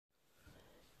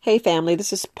Hey family,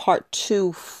 this is part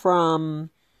two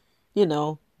from,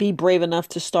 be brave enough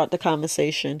to start the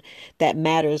conversation that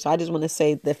matters. I just want to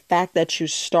say the fact that you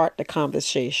start the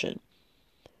conversation,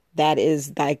 that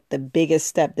is like the biggest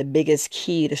step, the biggest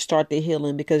key to start the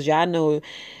healing because y'all know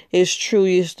it's true.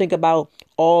 You just think about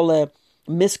all the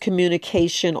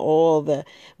miscommunication, all the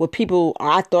what people,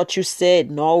 I thought you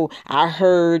said, no, I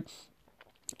heard,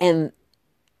 and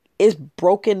it's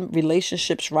broken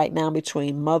relationships right now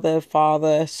between mother,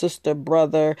 father, sister,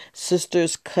 brother,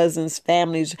 sisters, cousins,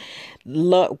 families.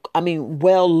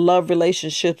 Well-loved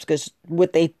relationships because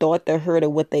what they thought they heard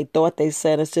or what they thought they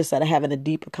said, it's just that having a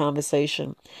deeper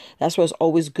conversation. That's what's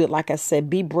always good. Like I said,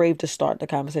 be brave to start the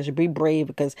conversation. Be brave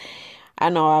because I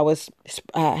know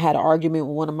I had an argument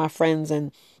with one of my friends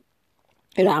and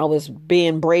I was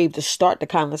being brave to start the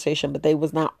conversation, but they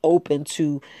was not open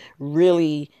to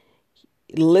really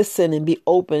listen and be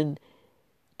open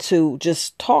to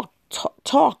just talk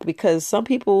because some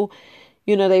people,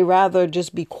 they rather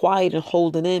just be quiet and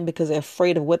hold it in because they're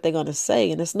afraid of what they're going to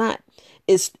say. And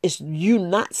it's you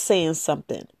not saying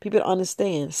something. People don't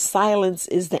understand. Silence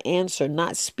is the answer.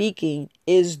 Not speaking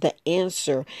is the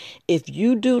answer. If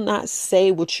you do not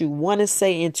say what you want to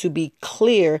say and to be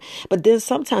clear, but then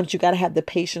sometimes you got to have the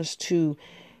patience to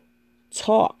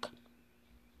talk.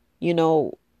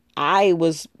 I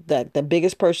was the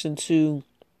biggest person to,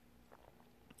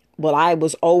 well, I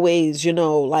was always, it's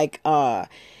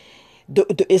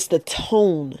the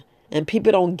tone, and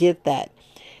people don't get that.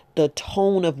 The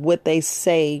tone of what they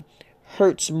say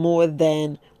hurts more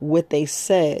than what they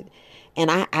said. And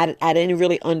I didn't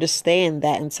really understand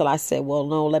that until I said, well,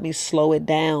 no, let me slow it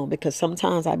down. Because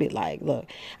sometimes I'd be like, look,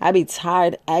 I'd be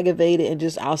tired, aggravated, and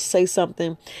just I'll say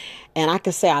something and I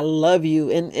can say, I love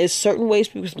you. And in certain ways,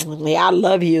 people say, yeah, I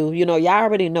love you. Y'all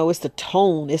already know it's the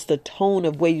tone. It's the tone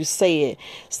of where you say it.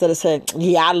 Instead of saying,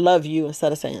 yeah, I love you.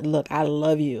 Instead of saying, look, I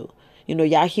love you.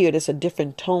 Y'all hear this a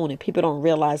different tone. And people don't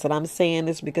realize that I'm saying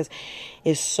this because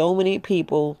it's so many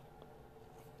people.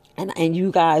 And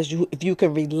you guys, if you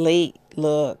can relate,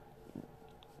 look,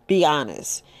 be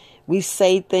honest. We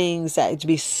say things that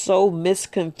be so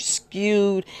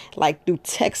misconstrued, like through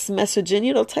text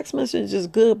messaging. Text messaging is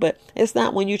good, but it's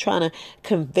not when you're trying to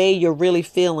convey your really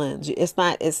feelings. It's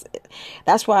not.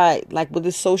 That's why, like with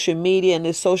this social media and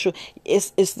this social,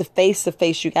 it's the face to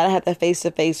face. You gotta have that face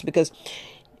to face because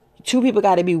two people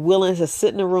got to be willing to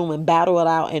sit in a room and battle it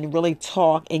out and really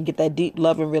talk and get that deep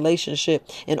loving relationship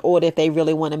in order if they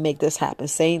really want to make this happen.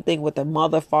 Same thing with the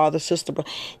mother, father, sister.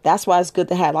 That's why it's good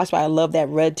to have. That's why I love that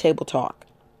red table talk.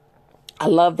 I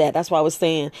love that. That's why I was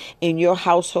saying in your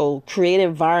household, create an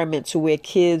environment to where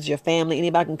kids, your family,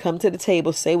 anybody can come to the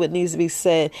table, say what needs to be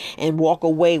said and walk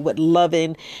away with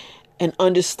loving and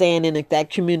understanding that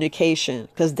communication,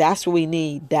 because that's what we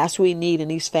need. That's what we need in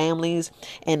these families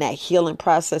and that healing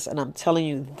process. And I'm telling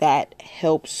you, that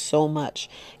helps so much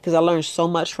because I learned so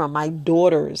much from my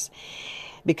daughters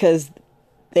because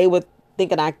they were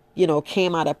thinking I,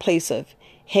 came out of a place of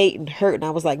hate and hurt. And I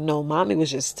was like, no, mommy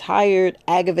was just tired,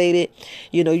 aggravated.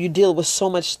 You deal with so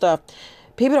much stuff.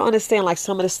 People don't understand like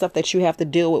some of the stuff that you have to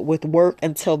deal with work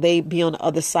until they be on the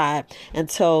other side,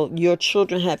 until your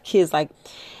children have kids. Like,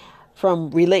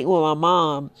 from relating with my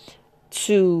mom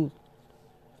to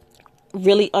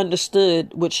really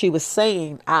understood what she was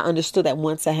saying. I understood that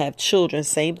once I have children.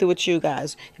 Same thing with you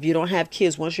guys. If you don't have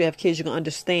kids, once you have kids, you're going to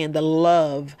understand the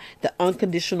love, the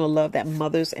unconditional love that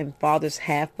mothers and fathers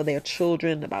have for their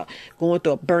children, about going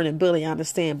through a burning building. I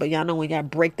understand. But y'all know when y'all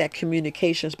break that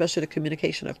communication, especially the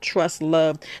communication of trust,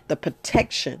 love, the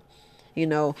protection.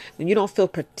 When you don't feel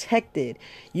protected,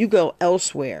 you go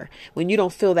elsewhere. When you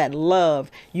don't feel that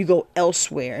love, you go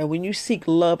elsewhere. And when you seek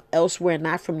love elsewhere,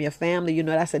 not from your family,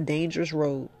 that's a dangerous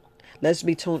road. Let's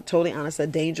be totally honest, a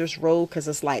dangerous road, because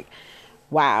it's like,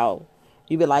 wow.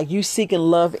 You be like, you seeking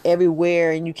love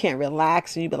everywhere and you can't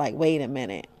relax. And you be like, wait a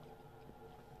minute.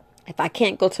 If I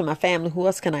can't go to my family, who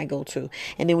else can I go to?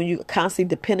 And then when you constantly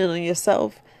dependent on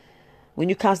yourself,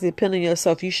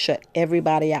 you shut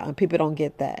everybody out. And people don't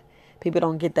get that. People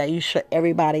don't get that. You shut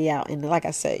everybody out. And like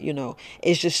I said,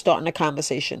 it's just starting a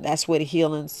conversation. That's where the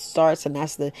healing starts. And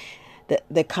that's the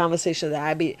conversation that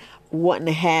I be wanting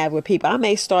to have with people. I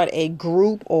may start a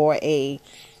group or a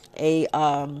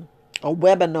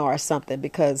webinar or something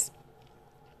because,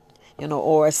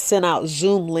 or send out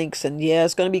Zoom links. And yeah,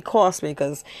 it's going to be costly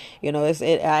because, I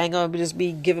ain't going to just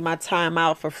be giving my time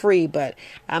out for free. But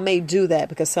I may do that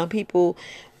because some people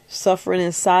suffering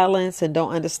in silence and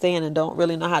don't understand and don't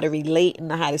really know how to relate and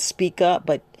know how to speak up.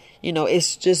 But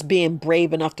It's just being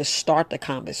brave enough to start the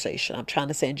conversation. I'm trying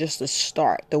to say just to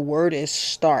start. The word is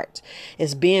start.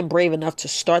 It's being brave enough to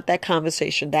start that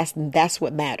conversation. That's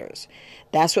what matters.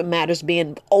 That's what matters,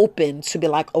 being open to be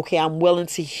like, okay, I'm willing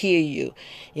to hear you.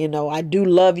 I do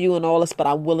love you and all this, but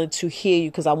I'm willing to hear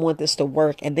you because I want this to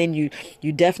work. And then you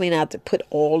definitely not have to put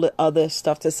all the other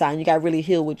stuff to the side. You got to really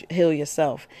heal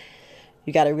yourself.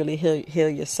 You got to really heal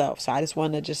yourself. So I just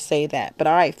want to just say that. But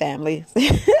all right, family.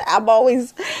 I'm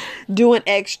always doing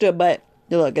extra. But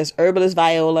look, it's Herbalist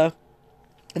Viola,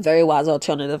 a Very Wise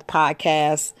Alternative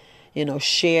podcast.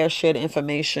 Share the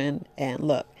information. And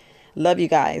look, love you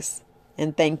guys.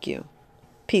 And thank you.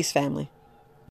 Peace, family.